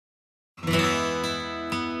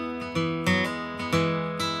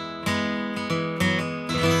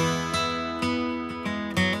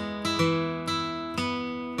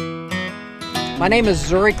My name is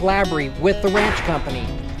Zurich Labry with the Ranch Company.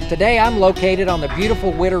 Today I'm located on the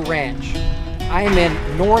beautiful Witter Ranch. I am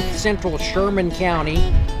in north central Sherman County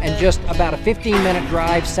and just about a 15-minute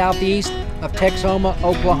drive southeast of Texhoma,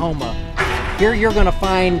 Oklahoma. Here you're going to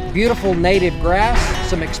find beautiful native grass,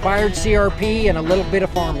 some expired CRP, and a little bit of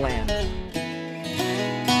farmland.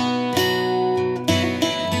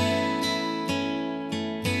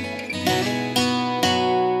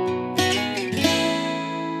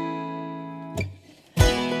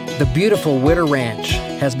 The beautiful Witter Ranch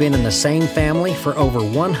has been in the same family for over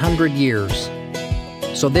 100 years.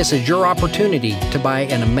 So this is your opportunity to buy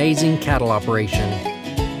an amazing cattle operation.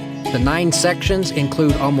 The 9 sections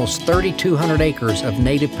include almost 3,200 acres of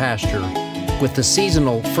native pasture, with the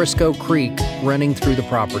seasonal Frisco Creek running through the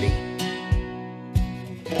property.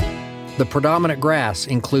 The predominant grass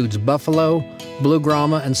includes buffalo, blue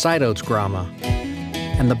grama, and side oats grama.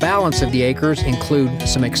 And the balance of the acres include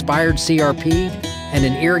some expired CRP and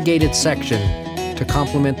an irrigated section to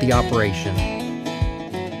complement the operation.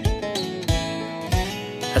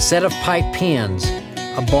 A set of pipe pens,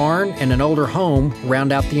 a barn, and an older home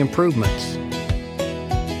round out the improvements.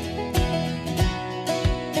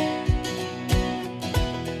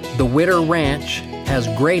 The Witter Ranch has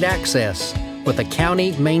great access with a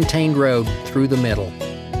county-maintained road through the middle.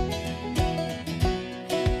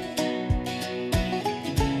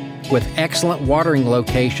 With excellent watering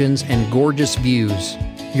locations and gorgeous views,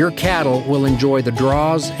 your cattle will enjoy the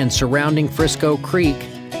draws and surrounding Frisco Creek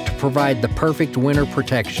to provide the perfect winter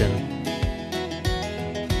protection.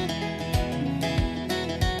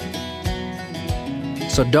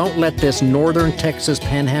 So don't let this northern Texas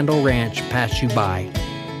Panhandle ranch pass you by.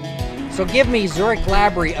 So give me Zurich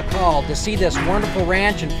Labry a call to see this wonderful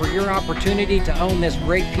ranch and for your opportunity to own this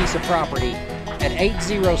great piece of property at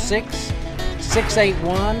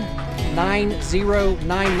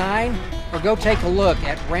 806-681-9099, or go take a look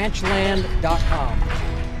at ranchland.com.